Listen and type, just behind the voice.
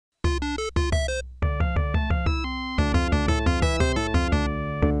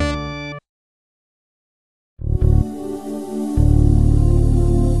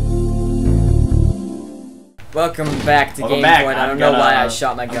Welcome back to GameVoid. I don't know why I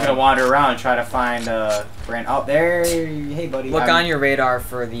shot my gun. I'm gonna wander around and try to find Brand. Oh, there. Hey, buddy. Look on your radar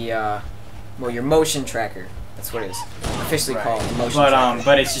for the well, your motion tracker. That's what it is officially called. Motion tracker.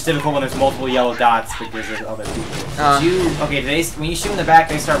 But it's just difficult when there's multiple yellow dots because there's other people. Okay, when you shoot in the back,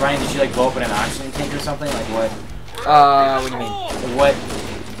 they start running. Did you like blow up in an oxygen tank or something? Like what? What do you mean? What?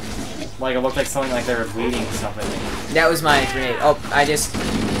 Like it looked like something like they were bleeding or something. That was my grenade. Oh,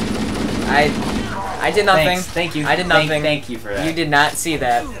 I did nothing. Thanks. Thank you. I did nothing. Thank you for that. You did not see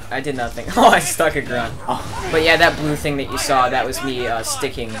that. I did nothing. Oh, I stuck a grunt. Oh. But yeah, that blue thing that you saw, that was me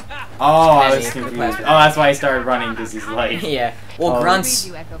sticking. Oh, I was confused. Oh, that's why he started running because he's like. Yeah. Well,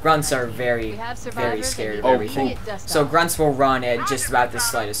 grunts are very scared of everything. So grunts will run at just about the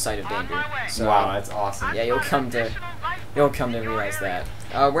slightest sight of danger. So, wow, that's awesome. Yeah, you'll come to realize that.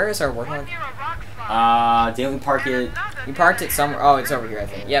 Where is our Warthog? Didn't we park it? You parked it somewhere. Oh, it's over here, I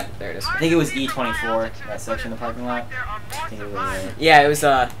think. Yep, there it is. I think it was E24, that section of the parking lot. I think it was, yeah, it was,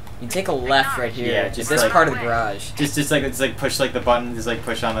 you take a left right here. Yeah, just this like, part of the garage. Just like push like the button, just like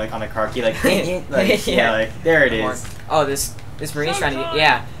push on the car key, like, like yeah, like there it is. Oh, this Marine's trying to get,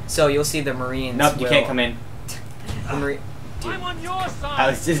 yeah. So you'll see the Marines. Nope, you can't come in. The Marine. I'm on your side. I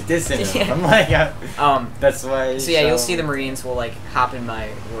was just dissing him. I'm like, that's why. So yeah, you'll see the Marines will like hop in my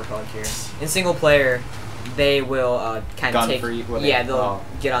Warthog here. In single player, they will kind of take. Yeah, they'll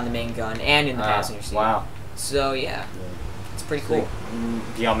get on the main gun and in the passenger seat. Wow. So yeah, it's pretty cool.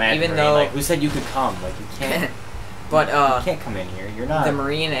 Yo, man, even though, like, who said you could come? Like you can't. But you can't come in here. You're not. The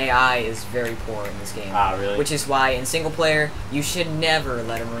Marine AI is very poor in this game. Ah, really? Which is why in single player you should never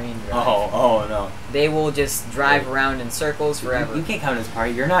let a Marine drive. Oh no. They will just drive around in circles forever. You can't come to this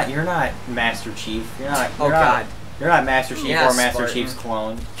party. You're not Master Chief. You're not. God. You're not Master Chief or Master Chief's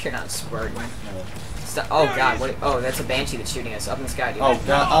clone. You're not Spartan. No. Oh god. What? Oh, that's a Banshee that's shooting us up in the sky, dude. Oh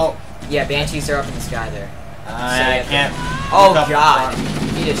god. Oh. Yeah, Banshees are up in the sky there. I can't. Oh god.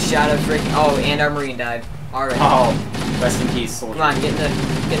 He just shot a freaking. Oh, and our Marine died. Alright. Oh, rest in peace, soldier. Come on, get in the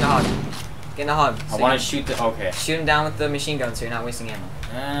hog. Get in the hog. I want to shoot the. Okay. Shoot him down with the machine gun so you're not wasting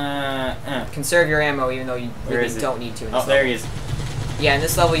ammo. Conserve your ammo even though you really don't need to. In this there he is. Yeah, in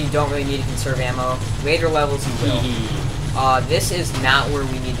this level you don't really need to conserve ammo. Later levels you will. This is not where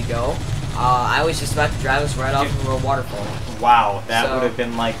we need to go. I was just about to drive us right off of a waterfall. Wow, that would have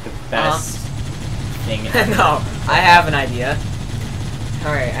been like the best thing ever. No, I have an idea.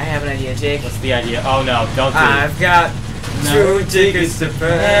 Alright, I have an idea, Jake. What's the idea? Oh no, don't do it. I've got 2 tickets to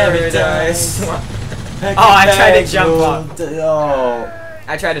paradise. I tried to jump off. Oh.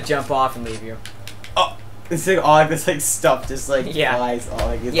 I tried to jump off and leave you. Oh, this like all this like stuff just like flies. Oh,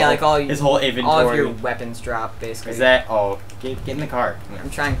 like his whole inventory. All of your weapons drop basically. Is that? Oh, get in the car. I'm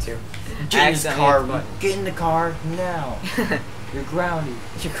trying to. Get in the car. Get in the car now. You're grounded.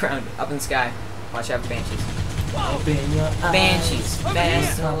 You're grounded. Up in the sky. Watch out for Banshees. Open your eyes. Banshees,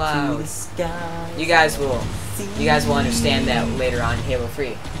 fast and loud. You guys will understand that later on in Halo 3.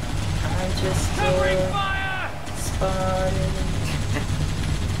 I just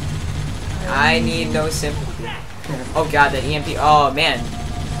I need no sympathy. Oh god, that EMP. Oh man.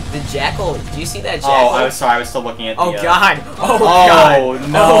 The jackal. Do you see that jackal? Oh, I was sorry. I was still looking at the. Oh god. Oh god. Oh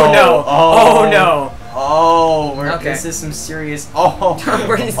no. Oh no. Oh no. Oh, this is some serious. Oh.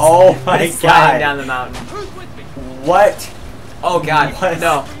 Oh my god. Flying down the mountain. What? Oh god. What?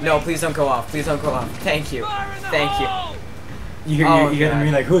 No, please don't go off. Please don't go off. Thank you. Thank you. You hear the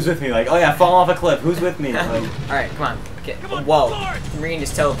Marine like, who's with me? Like, oh yeah, fall off a cliff. Who's with me? Like, alright, come on. Okay. Whoa. The Marine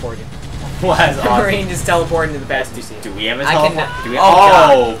just teleported. Well, that's awesome. The Marine just teleported to the passenger seat. Do we have a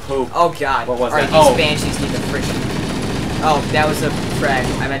teleport? Poop. Oh god. What was that? These Banshees need the friction. Oh, that was a frag.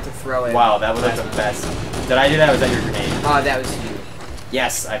 I meant to throw it. Wow, that was like the best. Did I do that or was that your grenade? Oh, that was you.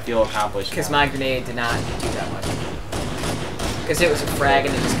 Yes, I feel accomplished. Because my grenade did not do that much. Because it was a frag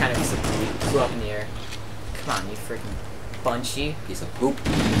and it just kind of flew up in the air. Come on, you freaking bunchy piece of poop.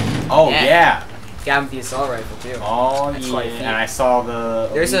 Oh, yeah. Got him with the assault rifle, too. Oh, yeah. And I saw the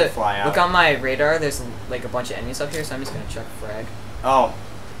fly out. Look on my radar, there's like a bunch of enemies up here, so I'm just going to chuck a frag. Oh.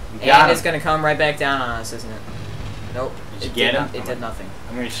 And it's going to come right back down on us, isn't it? Nope. Did you get him? It did nothing.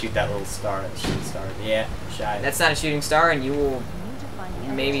 I'm going to shoot that little star, that shooting star. Yeah, shot. That's not a shooting star, and you will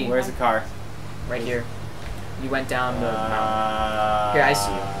maybe... Where's the car? Right here. You went down the mountain. Here, I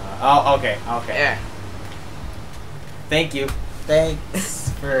see you. Oh, okay. Yeah. Thank you. Thanks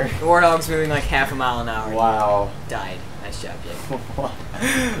for... The Warthog's moving like half a mile an hour. Wow. Died. Nice job, Jake.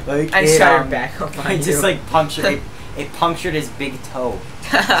 Like, I shot her back up on you. It just like punctured it punctured his big toe.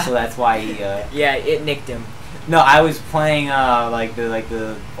 So that's why he yeah, it nicked him. No, I was playing like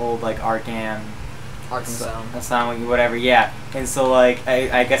the old like Arkham Sound. Sound, whatever, yeah. And so like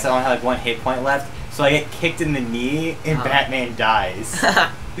I guess I only had like 1 hit point left. So I get kicked in the knee, and Batman dies.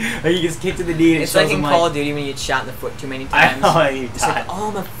 Like, he gets kicked in the knee, and it's like in Call of Duty when you get shot in the foot too many times. I know, you it's die. like,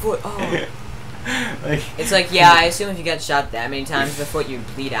 oh, my foot, oh. Like, it's like, yeah, I assume if you got shot that many times in the foot, you'd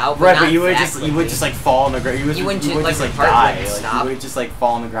bleed out. But right, not but you would quickly. just like fall on the ground. You wouldn't just like die. Like, you would just like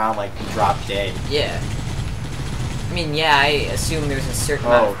fall on the ground, like drop dead. Yeah. I mean, yeah, I assume there's a certain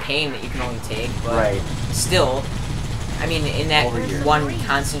amount of pain that you can only take, but still, I mean, in that one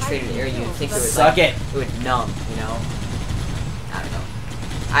concentrated area, you'd think it would numb, you know? I don't know.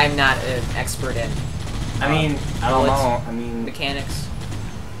 I'm not an expert in. I mean, I don't know. I mean, mechanics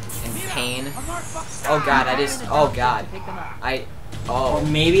and pain. Oh god, oh god. Or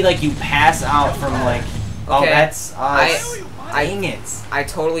maybe like you pass out from like. Oh, that's dang it. I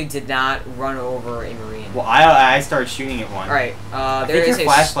totally did not run over a Marine. Well, I started shooting at one. Alright, I think your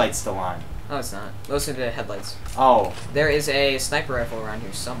flashlight's still on. No, it's not. Those are the headlights. Oh. There is a sniper rifle around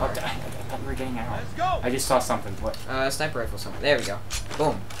here somewhere. Okay. I thought we were getting out. Let's go. I just saw something. What? Sniper rifle somewhere. There we go.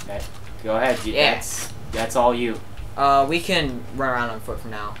 Boom. Okay. Go ahead. Yeah. That's all you. We can run around on foot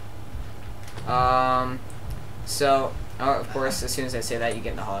from now. So, of course, as soon as I say that, you get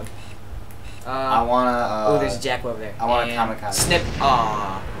in the hog. I wanna. Oh, there's a jackal over there. I want a kamikaze. Snip.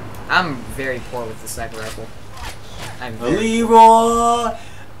 Aw. I'm very poor with the sniper rifle. Leroy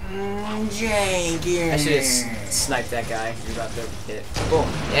Jenkins. I should have sniped that guy. You're about to hit. Boom.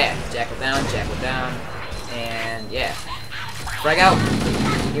 Yeah. Jackal down, and yeah. Frag out.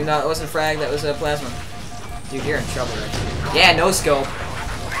 Even though it wasn't frag, that was a plasma. Dude, you're in trouble right now. Yeah, no scope.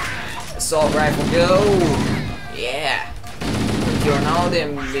 Assault rifle, go. Yeah. Killing all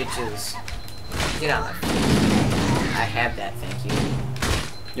them bitches. Get on that. I have that, thank you.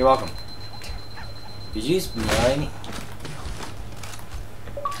 You're welcome. Did you just melee me?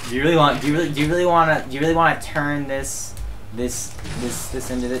 Do you really want to turn this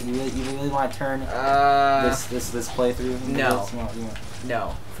into the, you really want to turn this playthrough? No.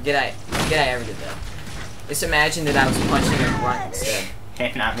 No. Forget I ever did that. Just imagine that I was punching a grunt instead.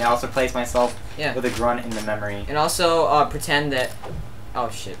 And I also place myself with a grunt in the memory. And also pretend that. Oh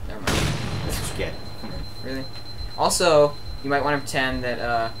shit! Never mind. That's what you get. Really? Also, you might want to pretend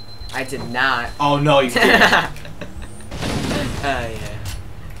that I did not. Oh no, you didn't. Yeah.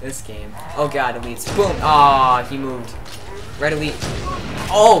 This game. Oh god, elites. Boom! Aw, he moved. Red elite.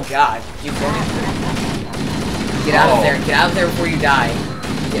 Oh god. You get out of there. Get out of there before you die.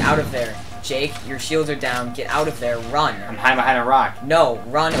 Get out of there. Jake, your shields are down. Get out of there. Run. I'm hiding behind a rock. No,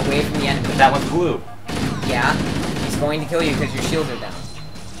 run away from the enemy. But that one's blue. Yeah. He's going to kill you because your shields are down.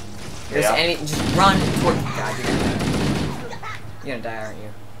 There's any. Just run toward. God, you're gonna die. You're gonna die, aren't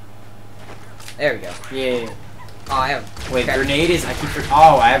you? There we go. Yeah. Oh, I have. Wait, grenade is.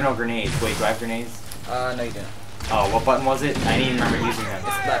 Oh, I have no grenades. Wait, do I have grenades? No, you don't. Oh, what button was it? I didn't even remember using them.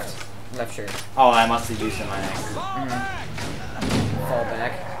 It's left. Left shirt. Oh, I must have used them on accident. Fall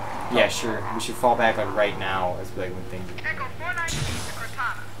back. Yeah, sure. We should fall back like right now. That's like one thing.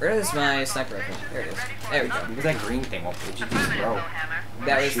 Where is my sniper rifle? There it is. There we go. What was that green thing? What did you just throw?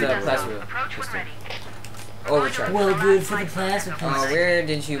 That was the plasma pistol. Overcharge. Well, good for the plasma pistol. Where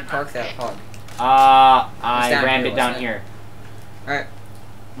did you park that hog? I rammed it down here. Alright.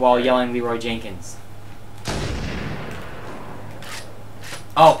 While yelling Leroy Jenkins.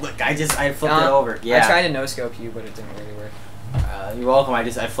 Oh, look, I flipped it over. Yeah. I tried to no-scope you, but it didn't really work. You're welcome. I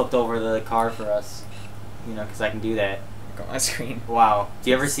flipped over the car for us. You know, because I can do that. Look on my screen. Wow. Do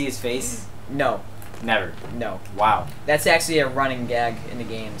you ever see his face? No. Never. No. Wow. That's actually a running gag in the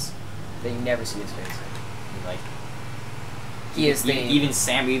games. That you never see his face. Like, he is the... We even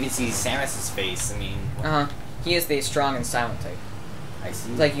see Samus's face. I mean... He is the strong and silent type. I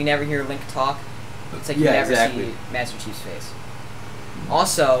see. It's like you never hear Link talk. It's like you never see Master Chief's face.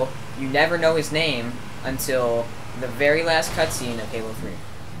 Also, you never know his name until the very last cutscene of Halo 3.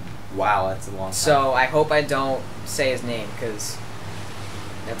 Wow, that's a long time. So I hope I don't say his name, because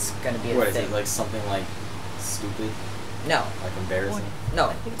that's going to be a thing. What is it, like something like stupid? No. Like embarrassing?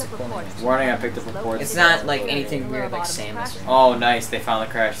 No, it's a cool name. Warning, I picked up reports. It's not like anything weird like Samus or Oh, nice, they found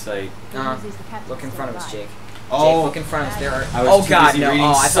the crash site. Look in front of us, Jake. Oh. Jake, look in front of us. There are... Oh god, no.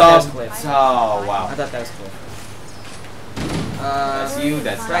 Oh, I thought that was Cliff. Oh, wow. I thought that was Cliff. That's you,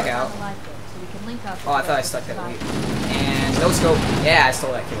 that's frag out. Oh, I thought I stuck that elite. And no scope. Yeah, I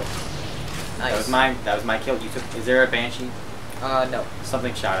stole that kill. Nice. That was my kill. You took. Is there a banshee? No.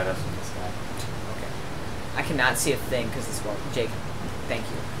 Something shot at us from the sky. Okay. I cannot see a thing because it's well. Jake, thank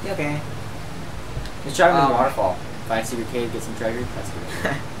you. Yeah, okay. Just try to the waterfall. Find secret cave, get some treasure. That's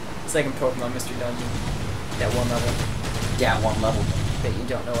good. It's like in Pokemon Mr. Dungeon. That one level. Yeah, one level. That you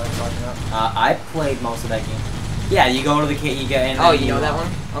don't know what I'm talking about. I played most of that game. Yeah, you go to the cave, you get in. Oh, you know that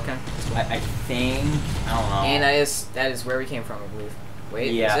one? Okay. I think. I don't know. And that is where we came from, I believe.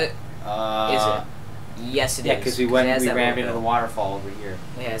 Wait, yeah. is it? Is it? Yes, it is. Yeah, because we rammed into the waterfall over here.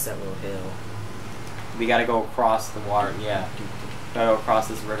 It has that little hill. We gotta go across the water. Yeah, gotta go across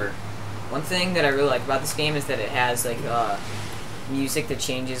this river. One thing that I really like about this game is that it has like music that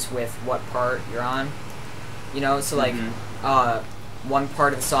changes with what part you're on. You know, so like one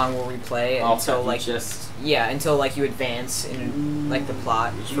part of the song will replay until like until like you advance in like the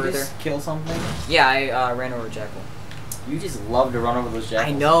plot further. You just kill something? Yeah, I ran over a jackal. You just love to run over those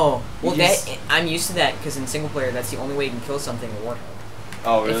jackals. I know. Well, I'm used to that because in single player, that's the only way you can kill something in Warthog.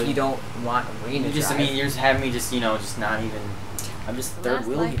 Oh, really? If you don't want arena you just, drive. I mean, you're just having me just, you know, just not even. I'm just third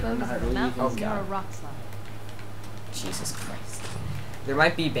wheel here. I'm not really even. Oh god. Jesus Christ. There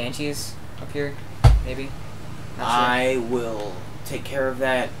might be banshees up here, maybe. Not sure. I will take care of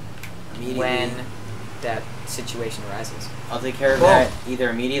that immediately. When that situation arises. I'll take care of that either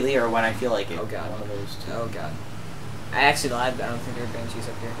immediately or when I feel like it. Oh god. One of those two. Oh god. I actually lied, but I don't think there are banshees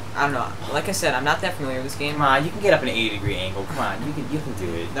up here. I don't know. Like I said, I'm not that familiar with this game. Come on, you can get up an 80-degree angle. Come on, you can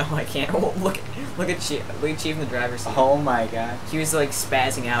do it. No, I can't. Oh, look at Chief in the driver's seat. Oh my god. He was like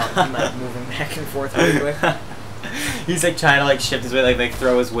spazzing out and like moving back and forth really quick. He's like trying to like shift his weight, like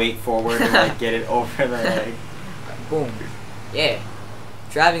throw his weight forward and like get it over the leg. Boom. Yeah.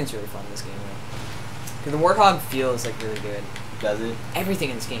 Driving's really fun in this game though. Because the Warthog feels like really good. Does it? Everything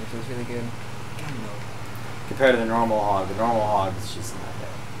in this game feels really good. God no. Compared to the normal hog is just not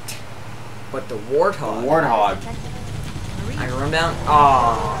that. But the Warthog. The Warthog. I can run down. Oh,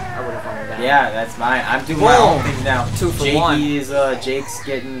 I would have run down. Yeah, that's mine. I'm doing my own things now. 2 for 1. Jake's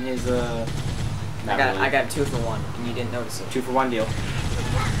getting his I got 2 for 1, and you didn't notice it. 2 for 1 deal.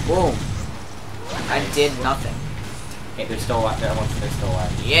 Boom. I did nothing. Hey, they're still alive. They're still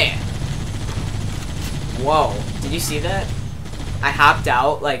alive. Yeah. Whoa. Did you see that? I hopped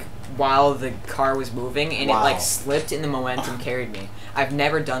out like while the car was moving, and it like slipped and the momentum carried me. I've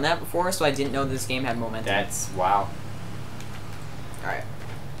never done that before, so I didn't know this game had momentum. That's wow.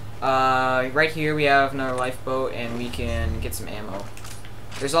 Alright. Right here we have another lifeboat, and we can get some ammo.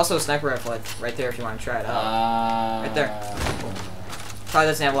 There's also a sniper rifle right there if you want to try it out. Right there. Probably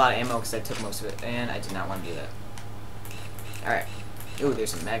doesn't have a lot of ammo because I took most of it, and I did not want to do that. Alright. Ooh,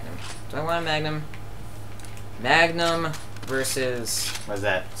 there's a Magnum. Do I want a Magnum? Magnum versus... What's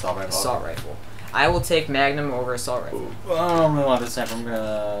that? Assault rifle? Assault rifle. I will take Magnum over assault rifle. Ooh. I don't really want this sniper. I'm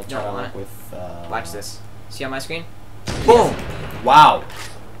gonna try to work with... Watch this. See on my screen? Boom! Wow.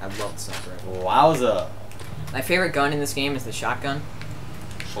 I love the sniper rifle. Wowza. My favorite gun in this game is the shotgun.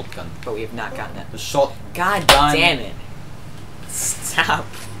 Shotgun. But we have not gotten it. The shotgun. God damn it. Stop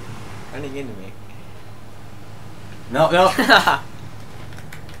running into me. No.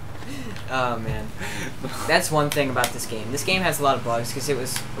 Oh man, that's one thing about this game. This game has a lot of bugs because it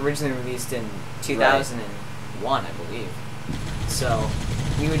was originally released in 2001, I believe. So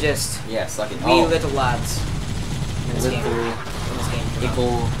we were just suck it. We little lads in this game.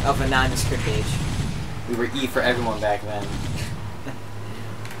 Equal of a nondescript age. We were E for everyone back then.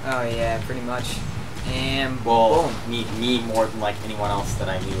 Oh yeah, pretty much. And boom. Me more than like anyone else that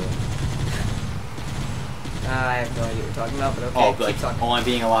I knew. I have no idea what you're talking about, but okay. Oh, like only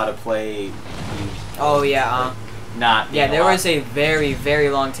being allowed to play. Oh yeah. Not. Yeah, there was a very, very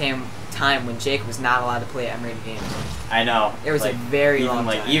long time when Jake was not allowed to play M-rated games. I know. There was a very long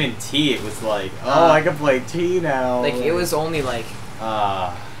time. Even T, it was like, I can play T now. Like it was only like.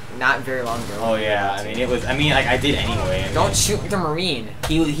 Not very long ago. Oh yeah, I mean it was. I mean like I did anyway. Don't shoot the Marine.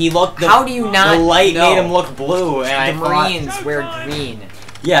 He looked. How do you not? The light know? made him look blue, and the Marines wear green.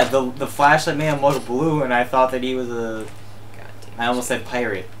 Yeah, the flashlight made him look blue, and I thought that he was a. God damn. I almost said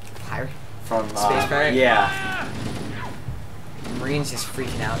pirate. Pirate. From Space Pirate. Yeah. The Marines just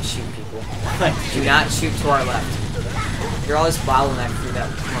freaking out and shoot people. Do not shoot to our left. You're always bottlenecked through that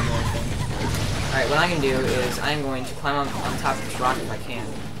one little thing. All right, what I'm gonna do is I'm going to climb on top of this rock if I can.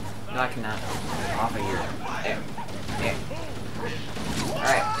 No, I cannot. Off of here. There.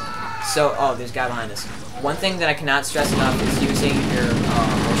 Alright. So, there's a guy behind us. One thing that I cannot stress enough is using your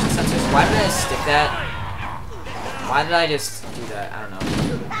motion sensors. Why did I stick that? Why did I just do that? I don't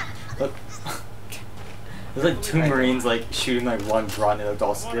know. Look. There's like 2 Marines like shooting like one grunt and they looked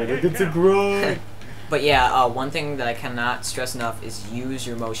all scared. Like, it's a grunt! But yeah, one thing that I cannot stress enough is use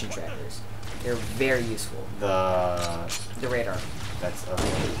your motion trackers. They're very useful. The radar. That's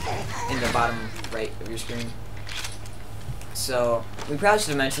in the bottom right of your screen. So we probably should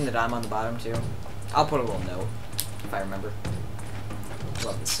have mentioned that I'm on the bottom too. I'll put a little note if I remember.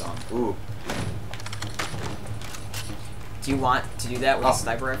 Love this song. Ooh. Do you want to do that with a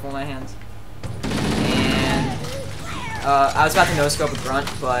sniper rifle in my hands? And I was about to no-scope a grunt,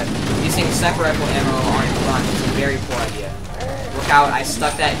 but using sniper rifle ammo on a grunt is a very poor idea. Look out, I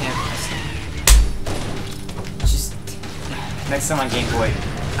stuck that him. Just... Next time on GameVoid.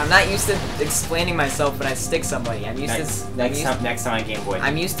 I'm not used to explaining myself when I stick somebody. I'm used to... Next time on GameVoid.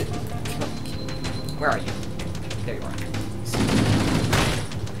 I'm used to... Where are you? There you are.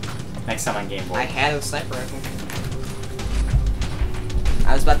 Next time on GameVoid. I had a sniper rifle.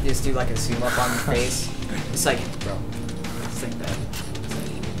 I was about to just do like a zoom up on the face. It's like, bro. It's like that.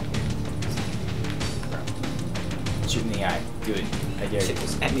 Bro. Shoot in the eye. Do it. I dare you.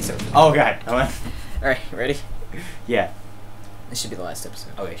 Just at me so. Oh god. Alright, ready? Yeah. This should be the last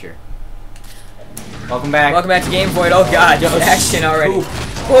episode. Okay, sure. Welcome back. Welcome back to GameVoid. Oh god, action already. Boom.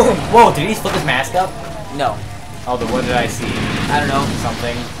 Whoa, did he flip his mask up? No. Oh, then what did I see? I don't know.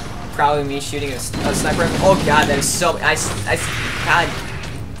 Something. Probably me shooting a sniper rifle. Oh god, that is so... God.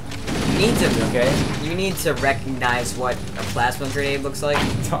 You need to... Okay. You need to recognize what a plasma grenade looks like.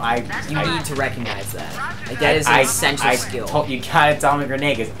 So You need to recognize that. Like, that is an essential skill. You gotta tell me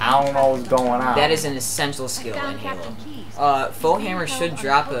grenade, because I don't know what's going on. That is an essential skill in Halo. Fullhammer should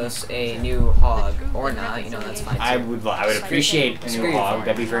drop us a new hog, or not, you know, that's fine too. I would appreciate a new hog,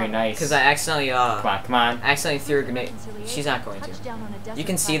 that'd be very nice. Because I accidentally, come on. accidentally threw a grenade. She's not going to. You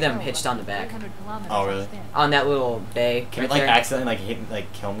can see them hitched on the back. Oh, really? On that little bay. Can it, accidentally,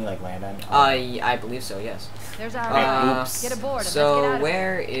 kill me, land on me? I believe so, yes. There's our oops. Get aboard. So,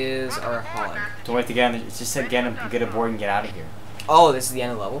 where is our hog? Don't wait to get on, it just said get aboard and get out of here. Oh, this is the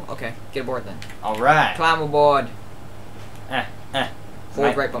end of the level? Okay, get aboard then. Alright. Climb aboard.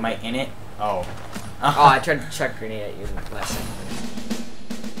 Hold right Am I in it? Oh. Oh, I tried to chuck a grenade at you last second.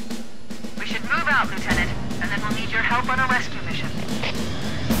 We should move out, Lieutenant, and then we'll need your help on a rescue mission.